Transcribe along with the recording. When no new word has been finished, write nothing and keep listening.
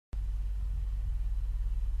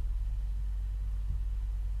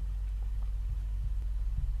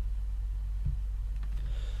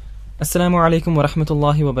Assalamu alaikum wa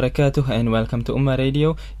rahmatullahi wa barakatuh, and welcome to Ummah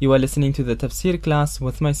Radio. You are listening to the Tafseer class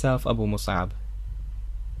with myself, Abu Mus'ab.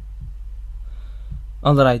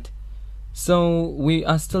 Alright, so we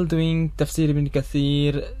are still doing Tafseer Ibn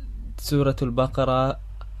Katheer, Surah Al-Baqarah,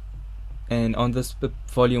 and on this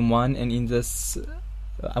volume 1, and in this,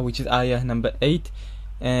 which is ayah number 8,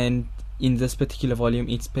 and in this particular volume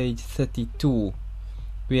it's page 32.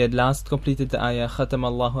 We had last completed the ayah ختم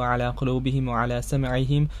الله على قلوبهم وعلى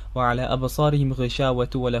سمعهم وعلى أبصارهم غشاوة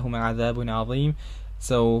ولهم عذاب عظيم.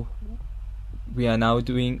 So we are now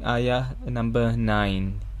doing ayah number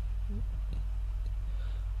 9.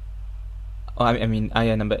 I mean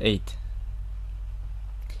ayah number 8.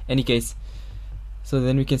 Any case, so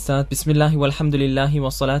then we can start. Bismillah walhamdulillahi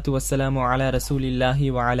wassalatu wassalamu ala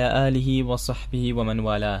rasulillahi wa ala alihi wa sahbihi wa man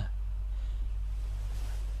wala.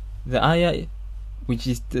 The ayah, which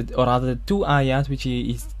is or rather two ayat which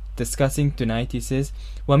he is discussing tonight, he says,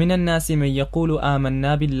 وَمِنَ النَّاسِ مَنْ يَقُولُ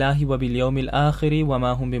آمَنَّا بِاللَّهِ وَبِالْيَوْمِ الْآخِرِ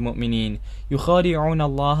وَمَا هُمْ بِمُؤْمِنِينَ يُخَادِعُونَ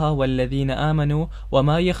اللَّهَ وَالَّذِينَ آمَنُوا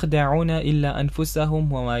وَمَا يَخْدَعُونَ إِلَّا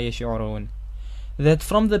أَنفُسَهُمْ وَمَا يَشْعُرُونَ. That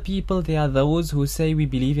from the people there are those who say we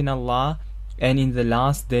believe in Allah and in the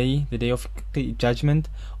last day, the day of judgment,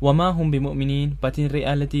 وَمَا هُمْ بِمُؤْمِنِينَ, but in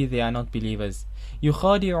reality they are not believers.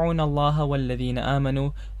 يُخَادِعُونَ اللَّهَ وَالَّذِينَ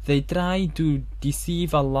آمَنُوا, they try to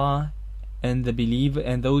deceive Allah and the believer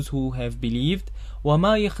and those who have believed.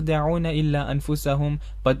 وَمَا يَخْدَعُونَ إِلَّا أَنفُسَهُم,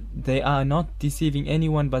 but they are not deceiving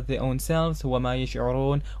anyone but their own selves. وَمَا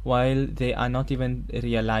يَشْعُرُونَ, while they are not even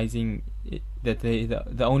realizing that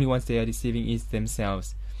the only ones they are deceiving is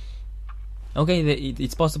themselves. Okay,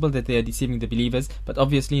 it's possible that they are deceiving the believers, but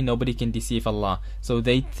obviously nobody can deceive Allah. So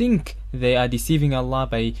they think they are deceiving Allah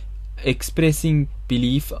by expressing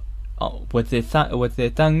belief with their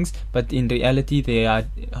tongues, but in reality they are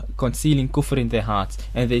concealing kufr in their hearts,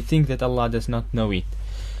 and they think that Allah does not know it.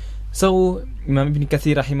 So Imam Ibn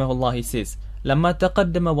Katheer rahimahullah, he says, لما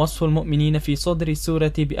تقدم وصف المؤمنين في صدر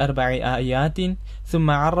السورة بأربع آيات ثم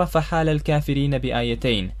عرف حال الكافرين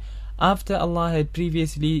بآيتين. After Allah had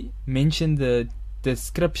previously mentioned the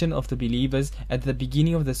description of the believers at the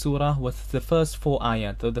beginning of the surah with the first 4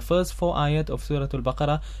 ayat. So the first 4 ayat of Surah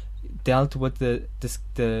Al-Baqarah dealt with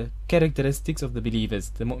the characteristics of the believers,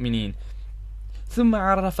 the mu'mineen. ثم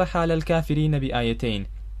عرف حال الكافرين بآيتين.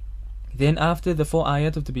 Then after the 4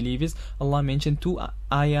 ayat of the believers, Allah mentioned 2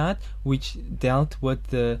 ayat which dealt with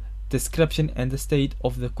the description and the state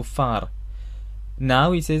of the kuffar.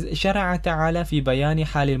 Now he says شرع تعالى في بيان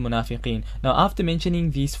حال المنافقين. Now after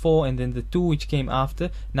mentioning these 4 and then the 2 which came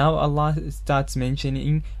after, now Allah starts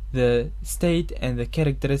mentioning the state and the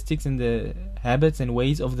characteristics and the habits and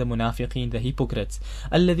ways of the munafiqeen, the hypocrites.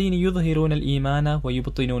 الذين يظهرون الإيمان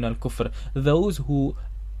ويبطنون الكفر. Those who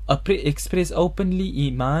express openly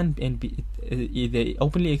iman, and they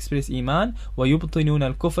openly express iman,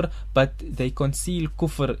 ويبطنون الكفر, but they conceal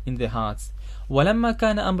kufr in their hearts. ولما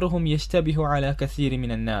كان أمرهم يشتبه على كثير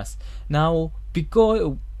من الناس. Now,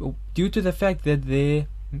 because due to the fact that the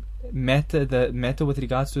matter with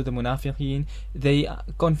regards to the munafiqeen, they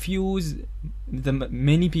confuse the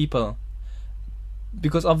many people,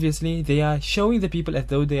 because obviously they are showing the people as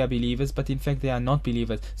though they are believers, but in fact they are not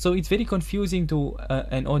believers. So it's very confusing to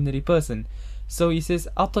an ordinary person. So he says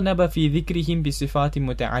أطنب في ذكرهم بصفات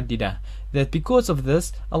متعددة, that because of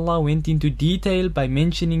this Allah went into detail by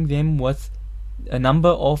mentioning them with a number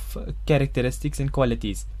of characteristics and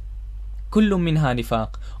qualities. كل منها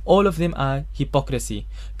نفاق, all of them are hypocrisy.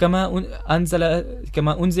 كما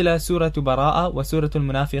أنزل سورة براءة وسورة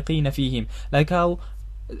المنافقين فيهم, like how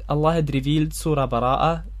Allah had revealed Surah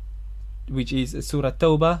Bara'ah, which is Surah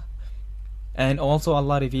Tawbah, and also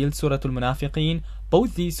Allah revealed Surah Al-Munafiqeen.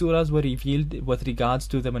 Both these surahs were revealed with regards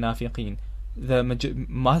to the Munafiqeen.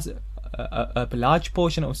 A large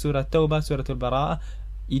portion of Surah Tawbah, Surah Al-Bara'ah,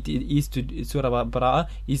 Surah Bara'ah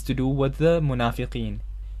is to do with the Munafiqeen.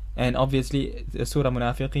 And obviously Surah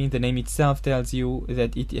Munafiqeen, the name itself tells you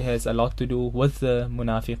that it has a lot to do with the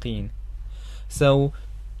Munafiqeen. So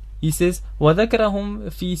he says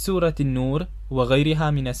وَذَكَرَهُمْ فِي سُورَةِ النُّورِ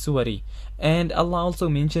وَغَيْرِهَا مِنَ السُّوَرِ. And Allah also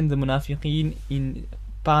mentioned the Munafiqeen in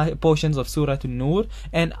portions of Surah An-Nur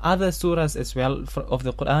and other surahs as well of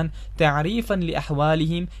the Qur'an, تعريفا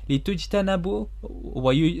لأحوالهم لتجتنب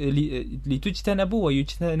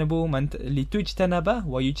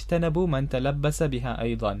ويجتنب من تلبس بها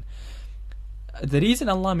أيضا. The reason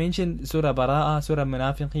Allah mentioned Surah Bara'ah, Surah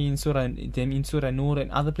Munafiqeen, Surah Nur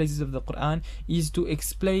and other places of the Qur'an is to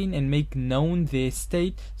explain and make known their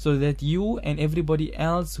state, so that you and everybody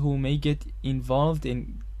else who may get involved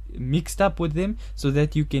and mixed up with them, so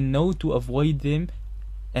that you can know to avoid them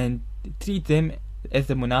and treat them as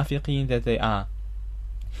the Munafiqeen that they are.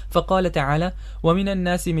 فقال تعالى ومن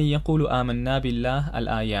الناس من يقول آمنا بالله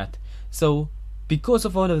الآيات. So because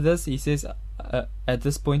of all of this, he says at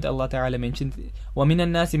this point Allah Ta'ala mentioned وَمِنَ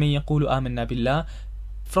النَّاسِ مَنْ يَقُولُ آمَنَّا بِاللَّهِ.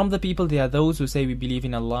 From the people there are those who say we believe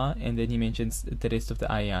in Allah, and then he mentions the rest of the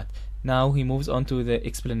ayat. Now he moves on to the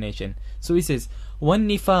explanation. So he says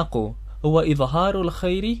وَالنِّفَاقُ هُوَ إِظْهَارُ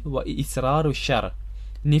الْخَيْرِ وَإِسْرَارُ الشَّرِّ.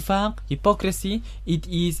 Nifaq, hypocrisy, it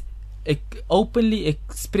is openly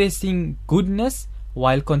expressing goodness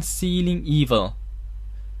while concealing evil.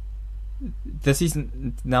 This is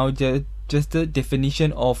now just the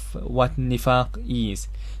definition of what nifaq is.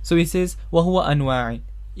 So he says وَهُوَ أَنْوَاعٍ.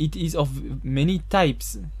 It is of many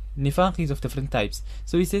types. Nifaq is of different types.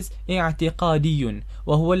 So he says اعتقادي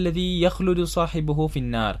وهو الذي يخلد صاحبه في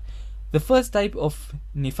النار. The first type of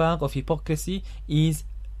nifaq, of hypocrisy, is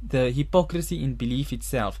the hypocrisy in belief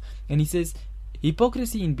itself. And he says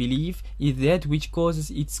hypocrisy in belief is that which causes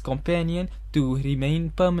its companion to remain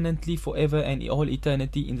permanently forever and all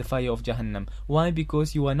eternity in the fire of Jahannam. Why?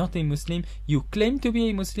 Because you are not a Muslim. You claim to be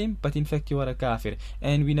a Muslim, but in fact you are a kafir.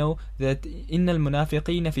 And we know that إِنَّ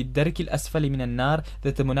الْمُنَافِقِينَ فِي الدَّرْكِ الْأَسْفَلِ مِنَ النَّارِ,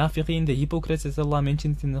 that the munafiqeen, the hypocrites, as Allah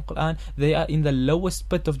mentions in the Qur'an, they are in the lowest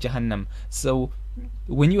pit of Jahannam. So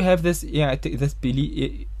when you have this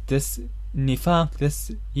belief, this nifaq,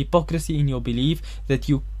 this hypocrisy in your belief, that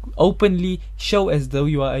you openly show as though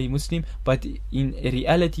you are a Muslim, but in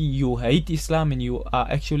reality you hate Islam and you are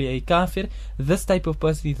actually a kafir, this type of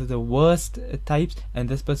person is the worst types, and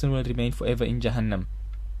this person will remain forever in Jahannam.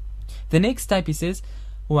 The next type, he says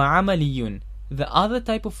وَعَمَلِيٌّ. The other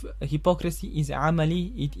type of hypocrisy is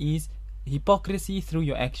amali. It is hypocrisy through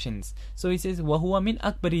your actions. So he says وَهُوَ مِنْ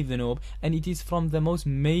أَكْبَرِ الذُّنُوبِ, and it is from the most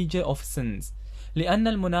major of sins. لأن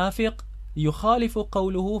المنافق يخالف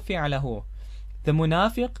قوله فعله. The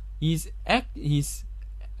munafiq, his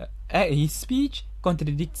speech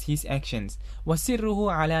contradicts his actions.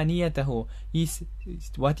 وَسِرُّهُ عَلَانِيَتَهُ.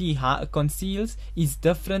 What he conceals is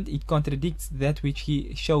different. It contradicts that which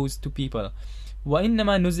he shows to people.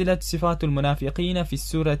 وإنما نزلت صفات المنافقين في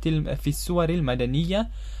السور المدنية.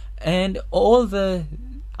 And all the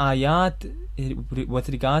ayat with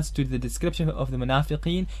regards to the description of the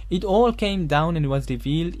munafiqeen, it all came down and was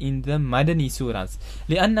revealed in the Madani surahs.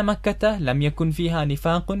 لأن مكة لم يكن فيها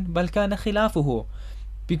نفاق بل كان خلافه.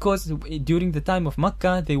 Because during the time of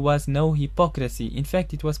Makkah there was no hypocrisy. In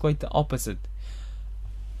fact, it was quite the opposite.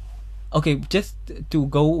 Okay, just to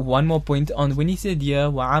go one more point on when he said here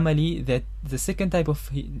وَعَمَلِي, that the second type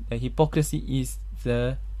of hypocrisy is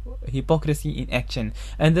the hypocrisy in action.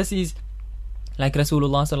 And this is like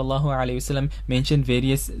Rasulullah sallallahu alayhi wasallam mentioned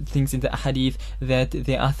various things in the hadith, that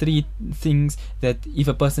there are three things that if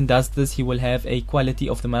a person does this, he will have a quality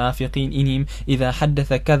of the munafiqeen in him. إِذَا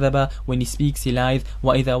حَدَّثَ كَذَبَ, when he speaks he lies.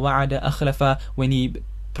 وَإِذَا وَعَدَ أَخْلَفَ, when he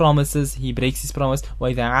promises he breaks his promise.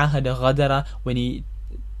 وَإِذَا عَاهَدَ غَدَرَ, when he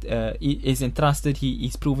is entrusted he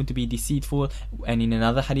is proven to be deceitful. And in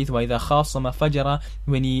another hadith وَإِذَا خَاصَمَ فَجَرَ,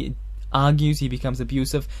 when he argues he becomes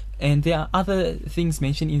abusive. And there are other things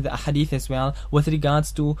mentioned in the hadith as well with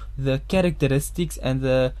regards to the characteristics and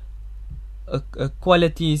the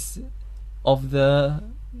qualities of the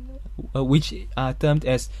which are termed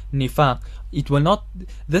as nifaq.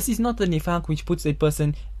 This is not the nifaq which puts a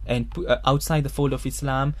person outside the fold of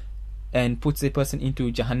Islam and puts a person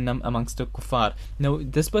into Jahannam amongst the kuffar. Now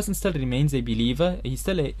this person still remains a believer, he's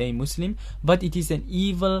still a Muslim, but it is an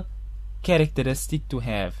evil characteristic to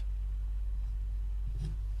have.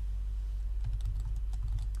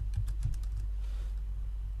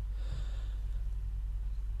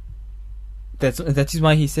 That is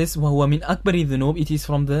why he says وَهُوَ مِنْ أَكْبَرِ الذُّنُوبِ, it is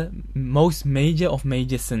from the most major of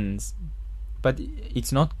major sins. But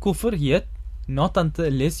it's not kufr yet, not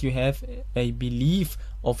unless you have a belief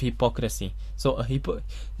of hypocrisy. So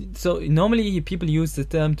normally people use the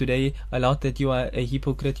term today a lot that you are a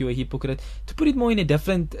hypocrite. To put it more in a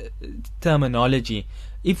different terminology,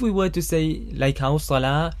 if we were to say like how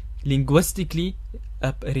salah linguistically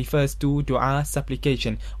refers to dua,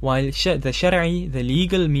 supplication, while the shari'i, the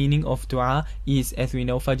legal meaning of dua is, as we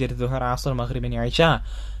know, fajr, dhuhr, asr, maghrib and isha.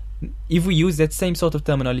 If we use that same sort of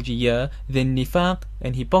terminology here, then nifaq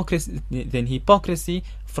and hypocrisy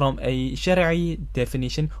from a shari'i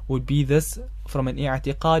definition would be this from an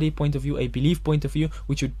i'tiqadi point of view, a belief point of view,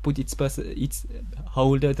 which would put its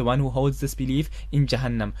holder, the one who holds this belief, in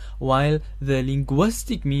Jahannam, while the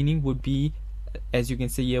linguistic meaning would be, as you can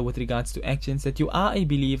see here with regards to actions, that you are a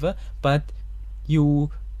believer but you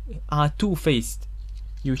are two-faced.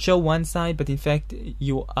 You show one side but in fact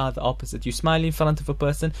you are the opposite. You smile in front of a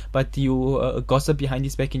person but you gossip behind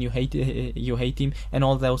his back and you hate him and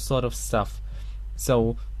all that sort of stuff.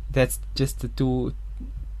 So that's just the two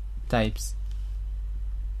types.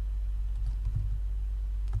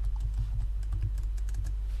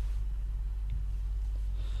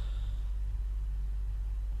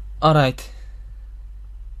 Alright.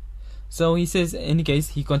 So he says, in any case,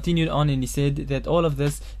 he continued on and he said that all of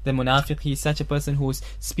this, the munafiq, he is such a person whose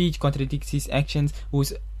speech contradicts his actions,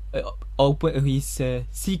 whose his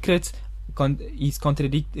secrets is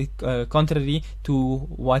contrary to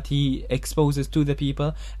what he exposes to the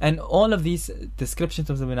people. And all of these descriptions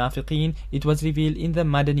of the munafiqeen, it was revealed in the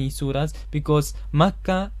Madani surahs, because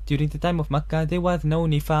Makkah, during the time of Makkah, there was no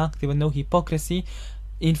nifaq, there was no hypocrisy.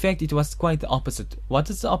 In fact, it was quite the opposite. What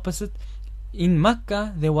is the opposite? In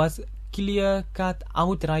Makkah, there was clear-cut,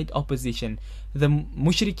 outright opposition. The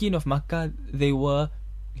mushrikeen of Makkah,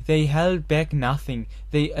 they held back nothing.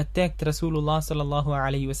 They attacked Rasulullah sallallahu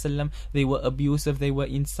alaihi wasallam. They were abusive, they were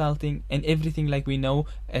insulting, and everything, like we know,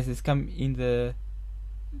 as it's come in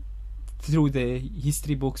through the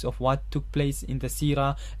history books of what took place in the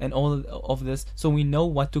Sirah and all of this. So we know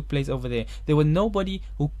what took place over there. There was nobody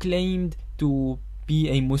who claimed to be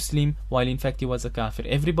a Muslim while in fact he was a kafir.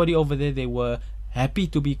 Everybody over there, they were happy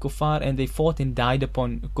to be kuffar, and they fought and died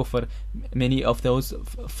upon kufr, many of those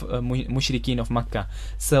mushrikeen of Makkah.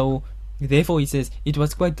 So therefore he says it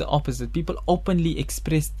was quite the opposite. People openly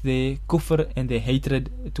expressed their kufr and their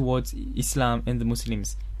hatred towards Islam and the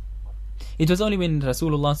Muslims. It was only when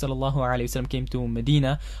Rasulullah sallallahu alaihi wasallam came to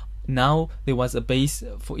Medina, now there was a base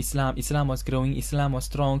for Islam. Islam was growing, Islam was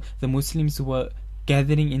strong, the Muslims were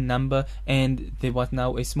gathering in number, and there was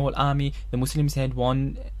now a small army. The Muslims had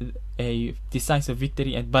won a decisive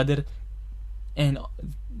victory at Badr, and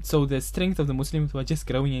so the strength of the Muslims was just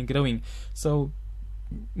growing and growing. So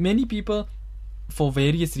many people, for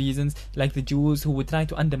various reasons, like the Jews who would try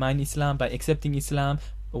to undermine Islam by accepting Islam,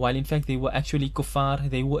 while in fact they were actually kuffar,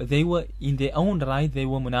 they were in their own right, they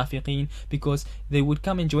were munafiqeen, because they would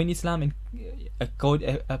come and join Islam and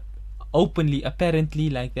openly, apparently,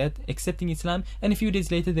 like that, accepting Islam, and a few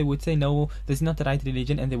days later they would say no, this is not the right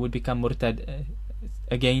religion, and they would become murtad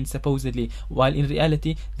again, supposedly, while in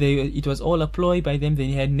reality it was all a ploy by them.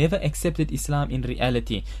 They had never accepted Islam in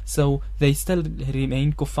reality, so they still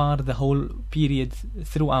remained kuffar the whole period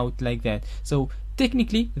throughout, like that. So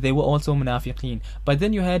technically they were also munafiqeen. But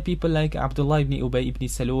then you had people like Abdullah ibn Ubay ibn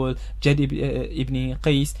Salul, Jad ibn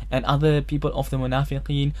Qais, and other people of the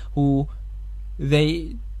munafiqeen who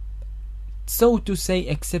they, so to say,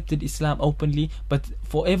 accepted Islam openly, but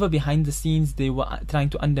forever behind the scenes they were trying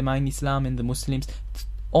to undermine Islam and the Muslims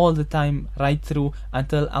all the time, right through,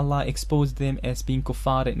 until Allah exposed them as being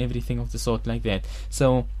kuffar and everything of the sort, like that.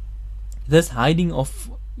 So this hiding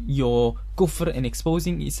of your kufr and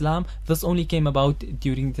exposing Islam, this only came about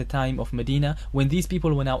during the time of Medina, when these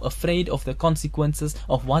people were now afraid of the consequences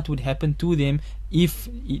of what would happen to them if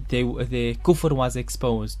their kufr was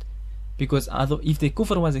exposed. Because if the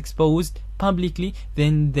kufr was exposed publicly,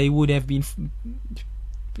 then they would have been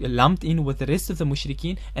lumped in with the rest of the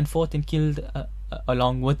mushrikeen and fought and killed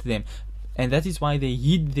along with them. And that is why they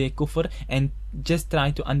hid their kufr and just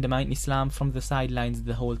tried to undermine Islam from the sidelines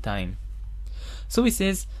the whole time. So he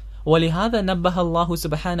says, وَلِهَذَا نَبَّهَ اللَّهُ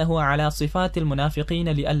سُبْحَانَهُ عَلَى صِفَاتِ الْمُنَافِقِينَ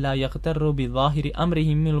لِأَلَّا يَغْتَرُّوا بِظَاهِرِ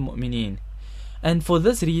أَمْرِهِمْ الْمُؤْمِنِينَ. And for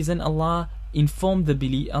this reason, Allah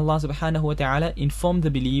subhanahu wa ta'ala informed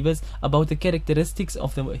the believers about the characteristics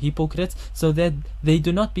of the hypocrites, so that they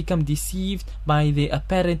do not become deceived by their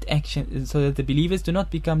apparent actions, so that the believers do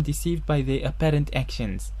not become deceived by their apparent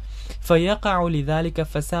actions. فَيَقَعُ لِذَلِكَ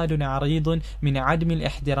فَسَادٌ عَرِيضٌ مِنْ عَدْمِ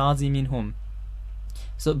الْإِحْتِرَازِ مِنْهُمْ.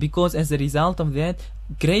 So because as a result of that,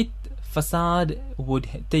 great fasad would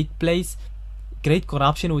take place, great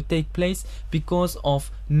corruption would take place, because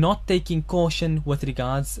of not taking caution with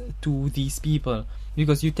regards to these people.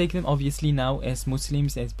 Because you take them obviously now as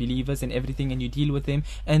Muslims, as believers and everything, and you deal with them,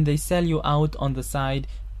 and they sell you out on the side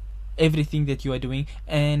everything that you are doing.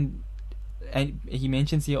 And he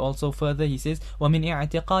mentions here also further, he says, وَمِنْ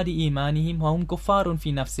اِعْتِقَادِ إِيمَانِهِمْ وَهُمْ كُفَّارٌ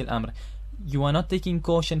فِي نَفْسِ الْأَمْرِ. You are not taking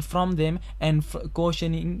caution from them and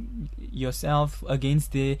cautioning yourself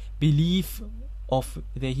against the belief of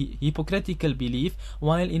the hypocritical belief,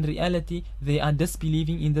 while in reality they are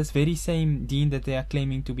disbelieving in this very same deen that they are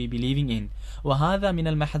claiming to be believing in. وَهَذَا مِنَ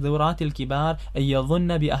الْمَحْذُورَاتِ الْكِبَارِ أَن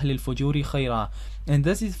يَظُنَّ بِأَهْلِ الْفُجُورِ خَيْرًا. And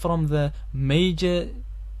this is from the major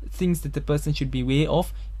things that the person should be aware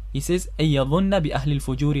of. He says, أَن يَظُنَّ بِأَهْلِ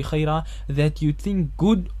الْفُجُورِ خَيْرًا, that you think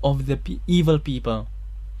good of the evil people.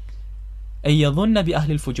 أَيَظُنَّ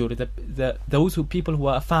بِأَهْلِ الْفُجُورِ, those people who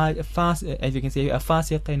are as you can say, a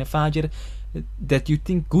fasiq and a fajr, that you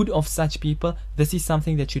think good of such people. This is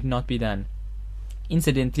something that should not be done.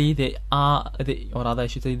 Incidentally, there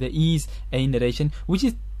is a narration which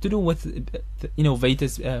is to do with the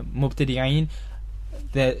innovators, mubtadi'in,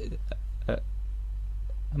 that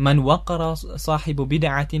man waqara sahibu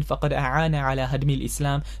bid'atin faqad a'ana ala hadmi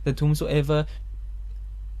al-Islam, that whomsoever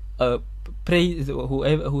praise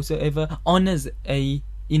whosoever honors a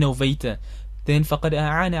innovator, then فَقَدْ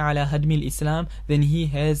أَعَانَ عَلَى هَدْمِ الْإِسْلَامِ, then he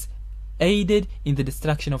has aided in the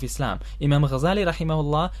destruction of Islam. Imam Ghazali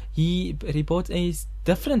rahimahullah, he reports a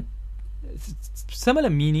different, similar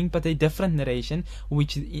meaning but a different narration,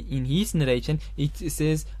 which in his narration it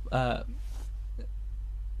says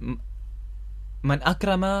Man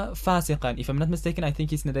akrama fasiqan. If I'm not mistaken, I think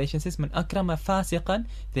his narration says Man akrama fasiqan,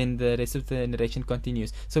 then the rest of the narration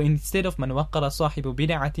continues. So instead of Man waqqara sahibu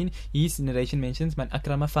bid'atin, his narration mentions Man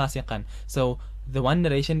akrama fasiqan. So the one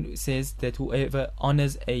narration says that whoever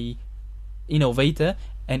honors an innovator,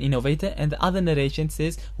 and the other narration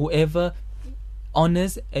says whoever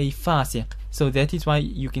honors a fasiq. So that is why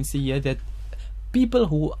you can see here that people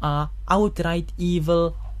who are outright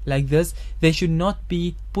evil like this, they should not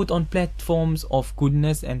be put on platforms of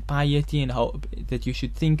goodness and piety, and how that you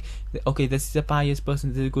should think that, okay, this is a pious person,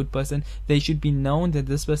 this is a good person. They should be known that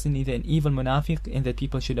this person is an evil munafiq and that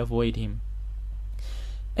people should avoid him.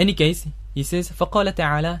 Any case, he says فَقَالَ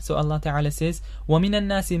تَعَالَى, so Allah Ta'ala says وَمِنَ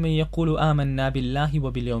النَّاسِ مَن يَقُولُ آمَنَّا بِاللَّهِ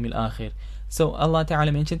وَبِالْيَوْمِ الْآخِرِ. So Allah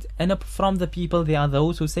Ta'ala mentions, and from the people there are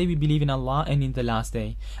those who say we believe in Allah and in the last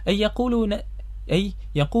day. أي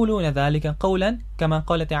يقولون ذلك قولا كما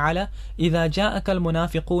قال تعالى إذا جاءك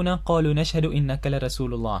المنافقون قالوا نشهد إنك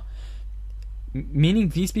لرسول الله. Meaning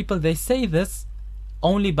these people, they say this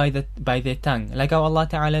only by their tongue, like how Allah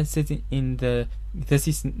Ta'ala says in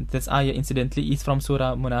this ayah incidentally is from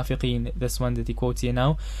Surah Munafiqeen, this one that he quotes here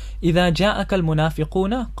now. إذا جاءك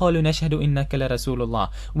المنافقون قالوا نشهد إنك لرسول الله.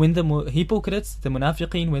 When the hypocrites, the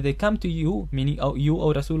munafiqeen, when they come to you, meaning you,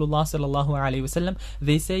 O Rasulullah sallallahu alayhi wasallam,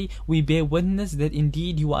 they say we bear witness that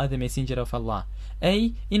indeed you are the messenger of Allah.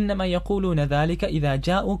 أي إنما يقولون ذلك إذا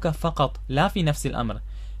جاءوك فقط لا في نفس الأمر.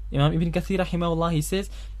 Imam Ibn Katheer rahimahullah, he says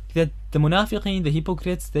that the munafiqeen, the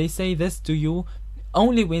hypocrites, they say this to you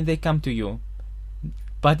only when they come to you,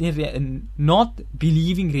 but not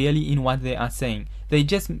believing really in what they are saying. They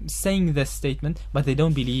just saying this statement, but they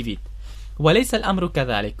don't believe it. وَلَيْسَ الْأَمْرُ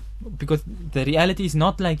كَذَلِكَ, because the reality is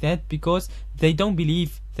not like that, because they don't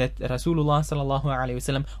believe that Rasulullah sallallahu alaihi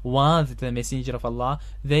wasallam was the messenger of Allah.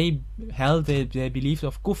 They held their beliefs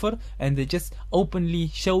of kufr, and they just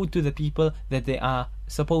openly showed to the people that they are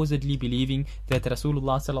supposedly believing that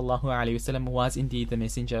Rasulullah sallallahu alaihi wasallam was indeed the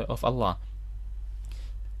messenger of Allah.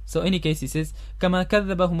 So in any case, he says كما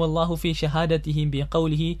كذبهم الله في شهادتهم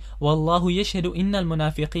بقوله والله يشهد إن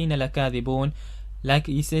المنافقين لكاذبون. Like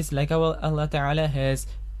he says, like how Allah Ta'ala has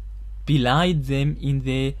belied them in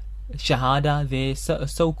their shahada, their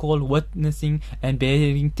so-called witnessing and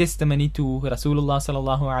bearing testimony to Rasulullah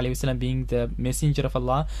sallallahu alaihi wasallam being the messenger of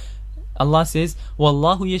Allah. Allah says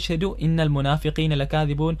وَاللَّهُ يَشْهَدُ إِنَّ الْمُنَافِقِينَ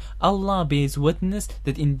لَكَاذِبُونَ. Allah bears witness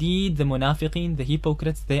that indeed the munafiqeen, the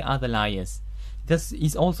hypocrites, they are the liars. This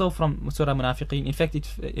is also from Surah Munafiqeen. In fact,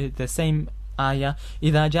 it's the same ayah.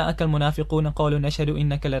 إِذَا جَاءَكَ الْمُنَافِقُونَ قَالُوا نَشْهَدُ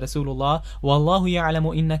إِنَّكَ لَرَسُولُ اللَّهِ وَاللَّهُ يَعْلَمُ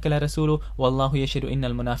إِنَّكَ لَرَسُولُهُ وَاللَّهُ يَشْهَدُ إِنَّ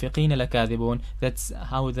الْمُنَافِقِينَ لَكَاذِبُونَ. That's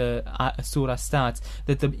how the surah starts.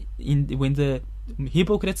 That when the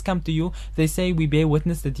hypocrites come to you, they say we bear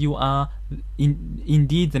witness that you are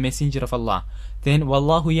indeed the messenger of Allah. Then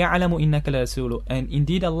وَاللَّهُ يَعْلَمُ إِنَّكَ لَرَسُولُهُ, and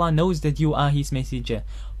indeed Allah knows that you are his messenger.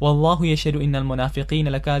 وَاللَّهُ يَشْهَدُ إِنَّ الْمُنَافِقِينَ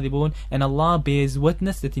لَكَاذِبُونَ, and Allah bears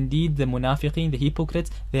witness that indeed the munafiqeen, the hypocrites,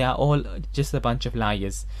 they are all just a bunch of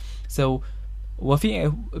liars. So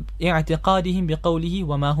وَفِي اعْتِقَادِهِمْ بِقَوْلِهِ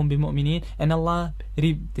وَمَا هُمْ بِمُؤْمِنِينَ, and Allah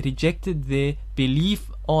rejected their belief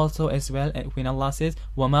also as well when Allah says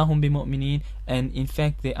وَمَا هُمْ بِمُؤْمِنِينَ, and in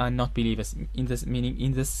fact they are not believers. In this meaning,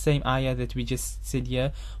 in the same ayah that we just said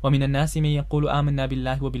here, وَمِنَ النَّاسِ مَن يَقُولُ آمَنَّا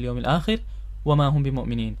بِاللَّهِ وَبِالْيَوْمِ الْآخِرِ وَمَا هُمْ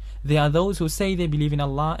بِمُؤْمِنِينَ. There are those who say they believe in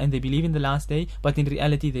Allah and they believe in the last day, but in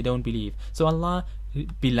reality they don't believe. So Allah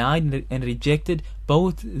belied and rejected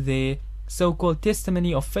both their so-called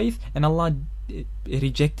testimony of faith, and Allah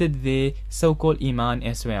rejected their so-called iman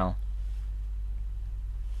as well.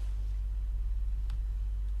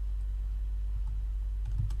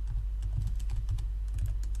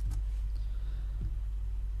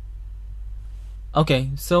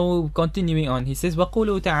 Okay, so continuing on, he says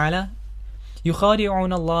وَقُولُوا تَعَالَى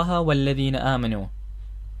يُخَادِعُونَ اللَّهَ وَالَّذِينَ آمَنُوا.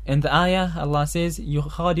 In the ayah, Allah says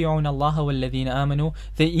يُخَادِعُونَ اللَّهَ وَالَّذِينَ آمَنُوا,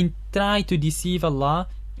 they try to deceive Allah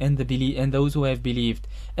and those who have believed.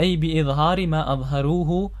 أي بإظهار ما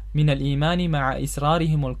أظهروه من الإيمان مع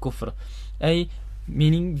إصرارهم الكفر. أي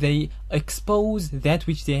meaning they expose that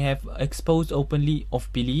which they have exposed openly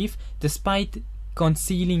of belief, despite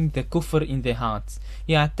concealing the kufr in their hearts.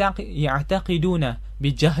 يعتقدون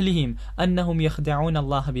بجهلهم أنهم يخدعون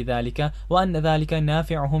الله بذلك وأن ذلك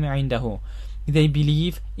نافعهم عنده. They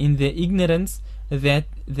believe in their ignorance that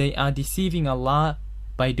they are deceiving Allah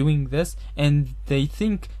by doing this, and they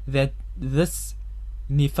think that this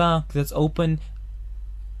nifaq, that's open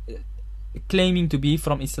claiming to be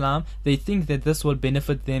from Islam, they think that this will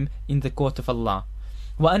benefit them in the court of Allah.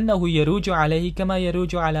 وَأَنَّهُ يَرُوجُ عَلَيْهِ كَمَا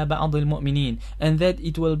يَرُوجُ عَلَى بَعْضِ الْمُؤْمِنِينَ, and that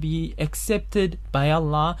it will be accepted by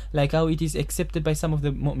Allah like how it is accepted by some of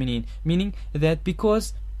the mu'mineen, meaning that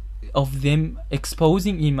because of them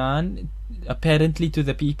exposing Iman apparently to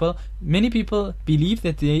the people, many people believe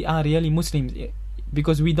that they are really Muslims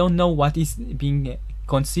because we don't know what is being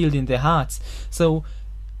concealed in their hearts. So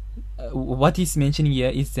what he's mentioning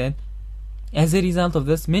here is that as a result of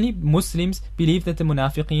this, many Muslims believe that the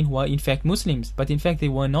munafiqeen were in fact Muslims, but in fact they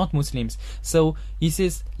were not Muslims. So he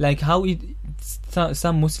says, like how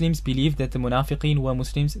some Muslims believe that the munafiqeen were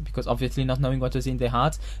Muslims because obviously not knowing what was in their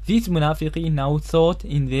hearts, these munafiqeen now thought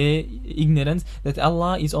in their ignorance that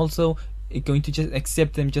Allah is also going to just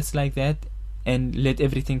accept them just like that and let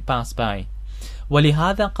everything pass by.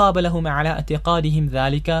 ولهذا قابلهم على اعتقادهم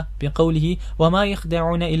ذلك بقوله وما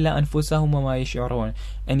يخدعون إلا أنفسهم وما يشعرون.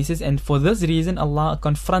 And he says, and for this reason Allah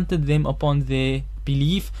confronted them upon their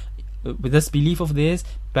belief, with this belief of theirs,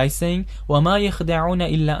 by saying وما يخدعون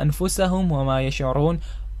إلا أنفسهم وما يشعرون,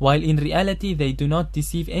 while in reality they do not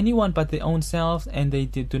deceive anyone but their own selves and they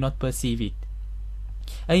do not perceive it.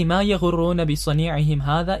 أي ما يغرون بصنيعهم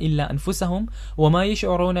هذا إلا أنفسهم وما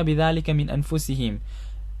يشعرون بذلك من أنفسهم.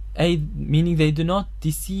 Meaning they do not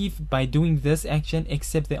deceive by doing this action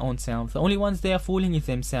except their own selves. The only ones they are fooling is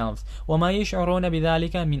themselves. وَمَا يَشْعُرُونَ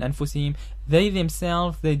بِذَلِكَ مِنْ أَنفُسِهِمْ. They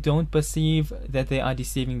themselves, they don't perceive that they are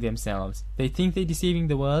deceiving themselves. They think they're deceiving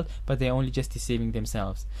the world, but they're only just deceiving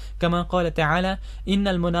themselves. كما قال تعالى إِنَّ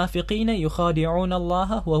الْمُنَافِقِينَ يُخَادِعُونَ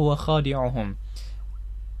اللَّهَ وَهُوَ خَادِعُهُمْ.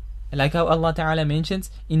 Like how Allah Ta'ala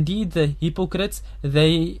mentions, indeed the hypocrites,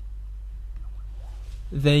 they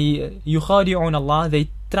يخادعون Allah, they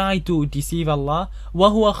try to deceive Allah,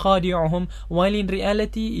 وَهُوَ خَادِعُهُمْ, while in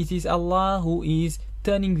reality it is Allah who is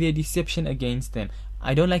turning their deception against them.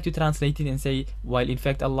 I don't like to translate it and say while in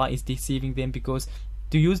fact Allah is deceiving them, because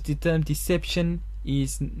to use the term deception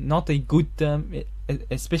is not a good term,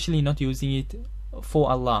 especially not using it for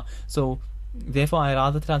Allah. So therefore I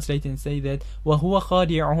rather translate and say that وَهُوَ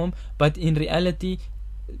خَادِعُهُمْ, but in reality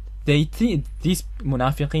they think, these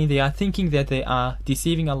munafiqeen, they are thinking that they are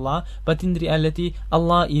deceiving Allah, but in reality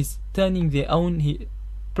Allah is turning their own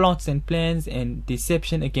plots and plans and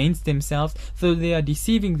deception against themselves, so they are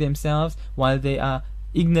deceiving themselves while they are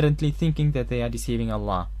ignorantly thinking that they are deceiving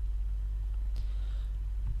Allah.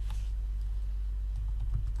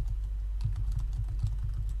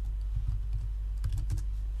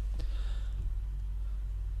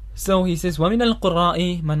 So he says وَمِنَ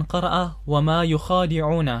الْقُرَّاءِ مَنْ قَرَأَ وَمَا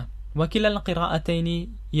يُخَادِعُونَ وَكِلَا الْقِرَاءَتَيْنِ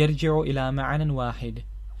يَرْجِعُ إِلَى مَعْنًى وَاحِدٍ.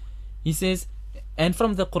 He says, and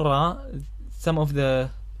from the Qur'an, some of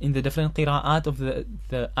the, in the different qira'at of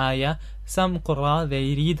the ayah, some Qur'an,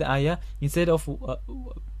 they read the ayah, instead of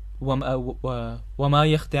وَمَا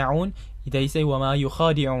يَخْدَعُونَ, they say وَمَا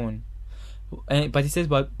يُخَادِعُونَ. But he says,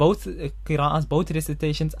 but both qira'ats, both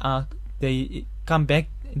recitations are, they come back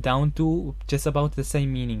down to just about the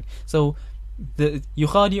same meaning. So the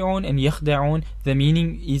yukhadi'un and yakhda'un, the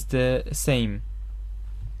meaning is the same.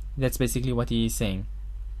 That's basically what he is saying.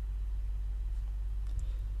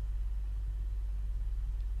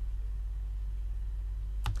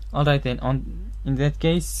 Alright then, in that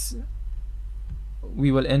case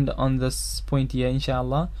we will end on this point here,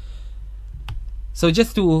 inshallah. So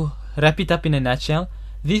just to wrap it up in a nutshell,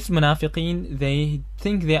 these munafiqeen, they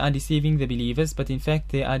think they are deceiving the believers, but in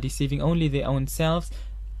fact they are deceiving only their own selves,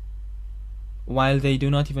 while they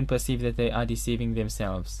do not even perceive that they are deceiving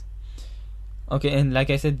themselves. Okay, and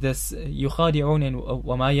like I said, this yukhadi'un and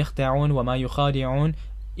wama yakhda'un, wama yukhadi'un,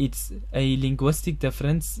 it's a linguistic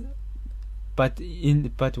difference, but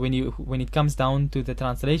when it comes down to the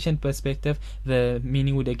translation perspective, the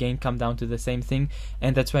meaning would again come down to the same thing,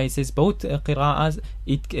 and that's why it says both qira'as,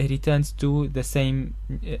 it returns to the same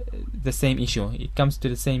issue. It comes to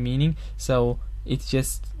the same meaning. So it's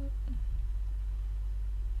just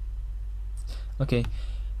okay.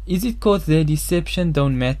 Is it cause their deception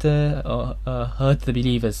don't matter or hurt the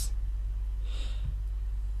believers?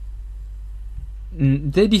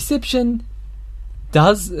 The deception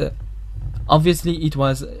does. Obviously, it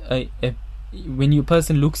was when a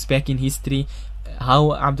person looks back in history,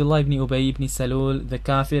 how Abdullah ibn Ubay ibn Salul, the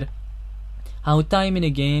kafir, how time and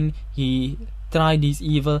again he tried his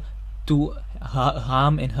evil to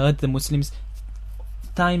harm and hurt the Muslims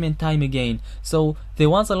time and time again. So there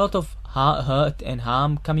was a lot of hurt and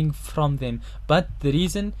harm coming from them, but the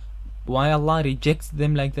reason why Allah rejects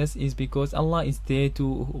them like this is because Allah is there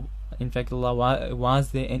to in fact Allah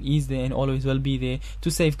was there and is there and always will be there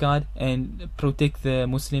to safeguard and protect the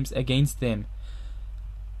Muslims against them.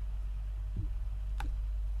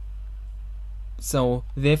 So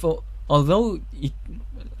therefore, although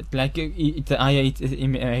the ayah,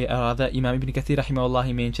 rather Imam Ibn Katheer rahimahullah,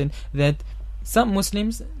 he mentioned that some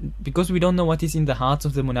Muslims, because we don't know what is in the hearts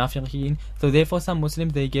of the munafiqeen, so therefore some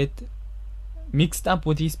Muslims, they get mixed up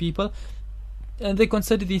with these people and they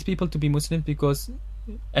consider these people to be Muslims because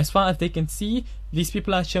as far as they can see, these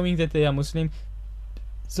people are showing that they are Muslim,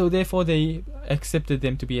 so therefore they accepted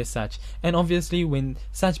them to be as such. And obviously when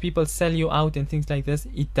such people sell you out and things like this,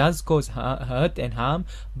 it does cause hurt and harm,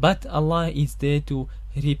 but Allah is there to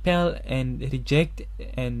repel and reject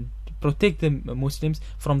and protect the Muslims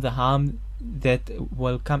from the harm that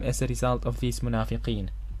will come as a result of these munafiqeen.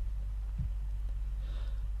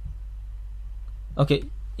 Okay,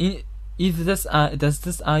 does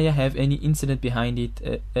this ayah have any incident behind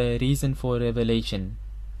it, a reason for revelation?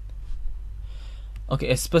 Okay,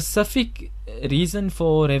 a specific reason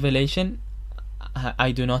for revelation,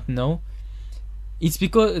 I do not know. It's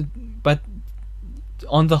because, but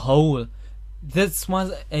on the whole, this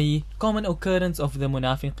was a common occurrence of the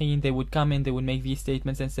munafiqeen. They would come and they would make these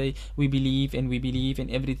statements and say, we believe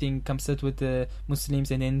and everything comes out with the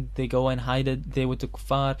Muslims, and then they go and hide it there with the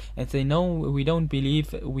kuffar and say, no, we don't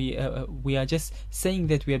believe, we are just saying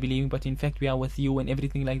that we are believing, but in fact we are with you and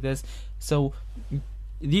everything like this. So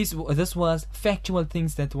this was factual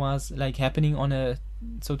things that was like happening on a,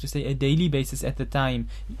 so to say, a daily basis at the time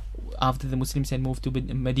after the Muslims had moved to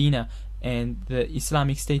Medina and the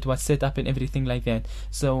Islamic State was set up and everything like that.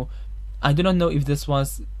 So I do not know if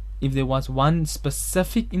there was one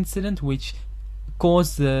specific incident which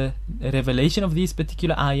caused the revelation of these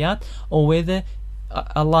particular ayat, or whether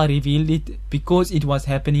Allah revealed it because it was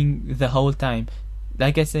happening the whole time.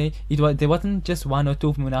 Like I say, there wasn't just one or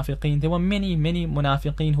two munafiqeen. There were many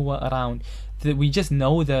munafiqeen who were around. We just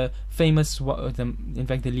know the famous, in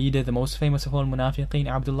fact the leader, the most famous of all munafiqeen,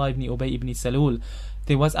 Abdullah ibn Ubay ibn Salul.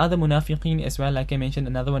 There was other munafiqeen as well, like I mentioned.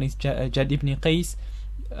 Another one is Jad ibn Qais.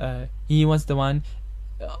 He was the one,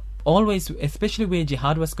 always, especially where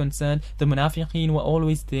jihad was concerned, the munafiqeen were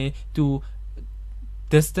always there to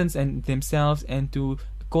distance themselves and to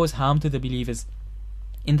cause harm to the believers.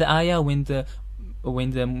 In the ayah, when the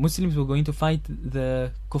Muslims were going to fight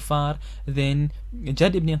the kuffar, then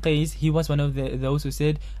Jad ibn Qais, he was one of those who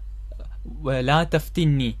said, La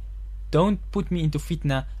taftinni, don't put me into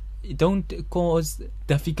fitna, don't cause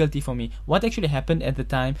difficulty for me. What actually happened at the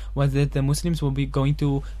time was that the Muslims will be going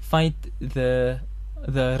to fight the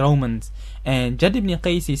Romans, and Jad ibn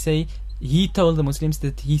Qais, he told the Muslims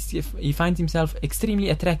that he finds himself extremely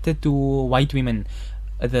attracted to white women,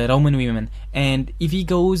 the Roman women, and if he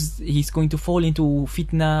goes, he's going to fall into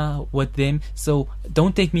fitna with them, so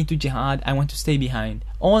don't take me to jihad, I want to stay behind.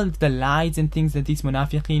 All the lies and things that these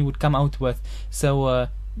munafiqeen would come out with. So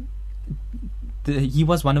he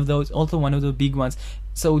was one of those, also one of the big ones.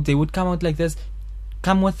 So they would come out like this,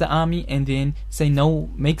 come with the army and then say no,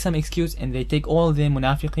 make some excuse, and they take all the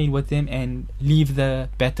munafiqeen with them and leave the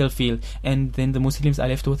battlefield, and then the Muslims are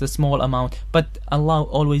left with a small amount. But Allah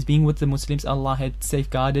always being with the Muslims, Allah had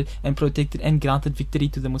safeguarded and protected and granted victory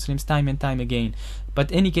to the Muslims time and time again. But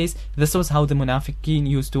in any case, this was how the munafiqeen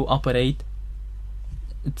used to operate.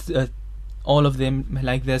 All of them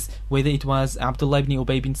like this, whether it was Abdullah ibn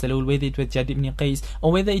Ubay bin Salul, whether it was Jad ibn Qais,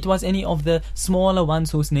 or whether it was any of the smaller ones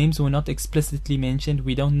whose names were not explicitly mentioned.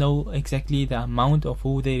 We don't know exactly the amount of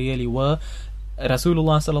who they really were.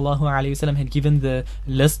 Rasulullah sallallahu alaihi wasallam had given the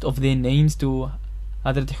list of their names to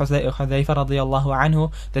Hazrat Hudhayfa radiyallahu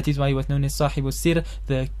anhu. That is why he was known as Sahibul Sir,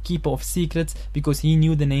 the keeper of secrets, because he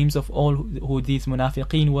knew the names of all who these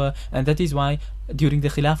munafiqeen were. And that is why during the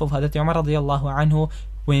khilaf of Hazrat Umar radiyallahu anhu,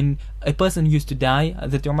 when a person used to die,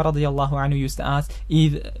 Hazrat Umar radiyallahu anhu used to ask,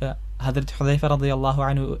 is Hazrat Hudhayfa radiyallahu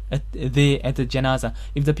anhu there at the janazah?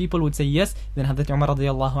 If the people would say yes, then Hazrat Umar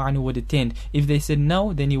radiyallahu anhu would attend. If they said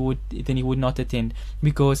no, then he would not attend,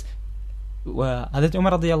 because Hazrat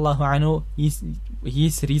Umar radiyallahu anhu,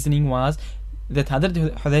 his reasoning was that Hazrat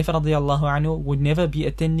Hudhayfa radiyallahu anhu would never be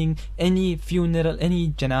attending any funeral, any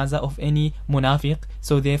janazah of any munafiq.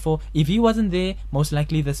 So therefore, if he wasn't there, most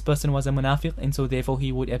likely this person was a munafiq, and so therefore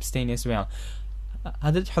he would abstain as well.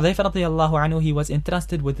 Hazrat Hudhayfa radiyallahu anhu, he was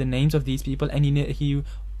entrusted with the names of these people, and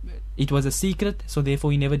it was a secret, so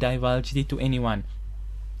therefore he never divulged it to anyone.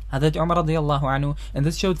 Hazrat Umar radiyallahu anhu, and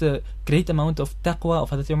this shows the great amount of taqwa of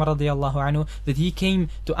Hazrat Umar radiyallahu anhu, that he came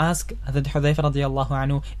to ask Hazrat Hudhayfa radiyallahu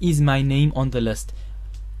anhu, is my name on the list?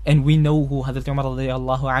 And we know who Hazrat Umar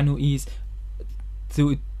radiyallahu anhu is.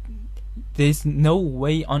 So there's no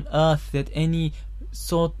way on earth that any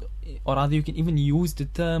sort or rather you can even use the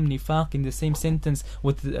term nifaq in the same sentence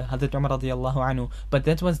with Hazrat Umar radiallahu anhu. But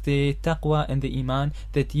that was the taqwa and the iman,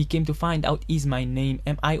 that he came to find out, is my name,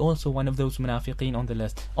 am I also one of those munafiqeen on the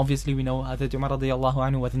list? Obviously we know Hazrat Umar radiallahu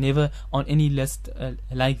anhu was never on any list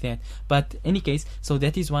like that. But in any case, so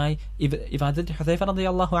that is why if Hazrat Hudhayfa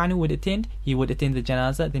radiallahu anhu would attend, he would attend the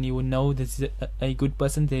janazah, then he would know this is a good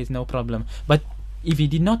person, there is no problem. But if he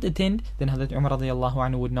did not attend, then Hazrat Umar radiallahu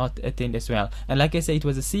anhu would not attend as well. And like I say, it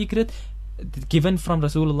was a secret given from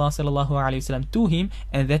Rasulullah sallallahu alaihi wasallam to him,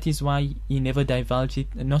 and that is why he never divulged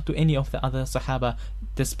it, not to any of the other Sahaba,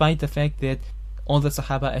 despite the fact that all the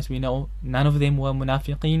Sahaba, as we know, none of them were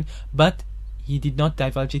munafiqeen, but he did not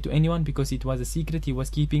divulge it to anyone because it was a secret he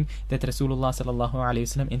was keeping that Rasulullah sallallahu alaihi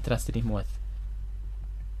wasallam entrusted him with.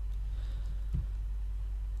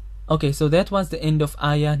 Okay, so that was the end of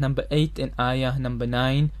ayah number 8 and ayah number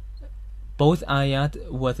 9. Both ayat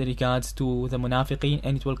with regards to the munafiqeen,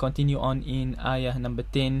 and it will continue on in ayah number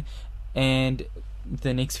 10 and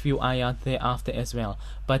the next few ayat thereafter as well.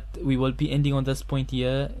 But we will be ending on this point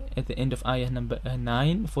here at the end of ayah number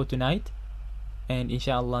 9 for tonight. And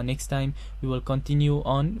inshallah next time we will continue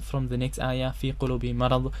on from the next ayah, fi qulubi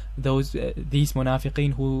marad, these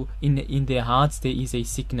munafiqeen who in their hearts there is a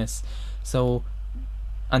sickness. So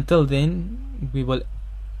until then, we will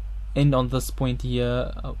end on this point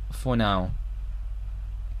here for now.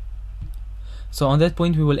 So on that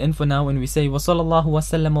point we will end for now, and we say وَصَلَّى اللَّهُ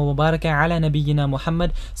وَسَلَّمَ وَبَارَكَ عَلَى نَبِيِّنَا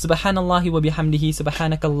مُحَمَّدٍ سُبْحَانَ اللَّهِ وَبِحَمْدِهِ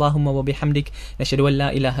سُبْحَانَكَ اللَّهُمَّ وَبِحَمْدِكَ نَشْهَدُ أَن لَّا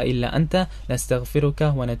إِلَهَ إِلَّا أَنْتَ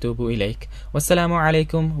نَسْتَغْفِرُكَ وَنَتُوبُ إِلَيْكَ. وَالسَّلَامُ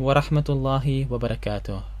عَلَيْكُمْ وَرَحْمَةُ اللَّهِ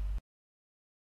وَبَرَكَاتُهُ.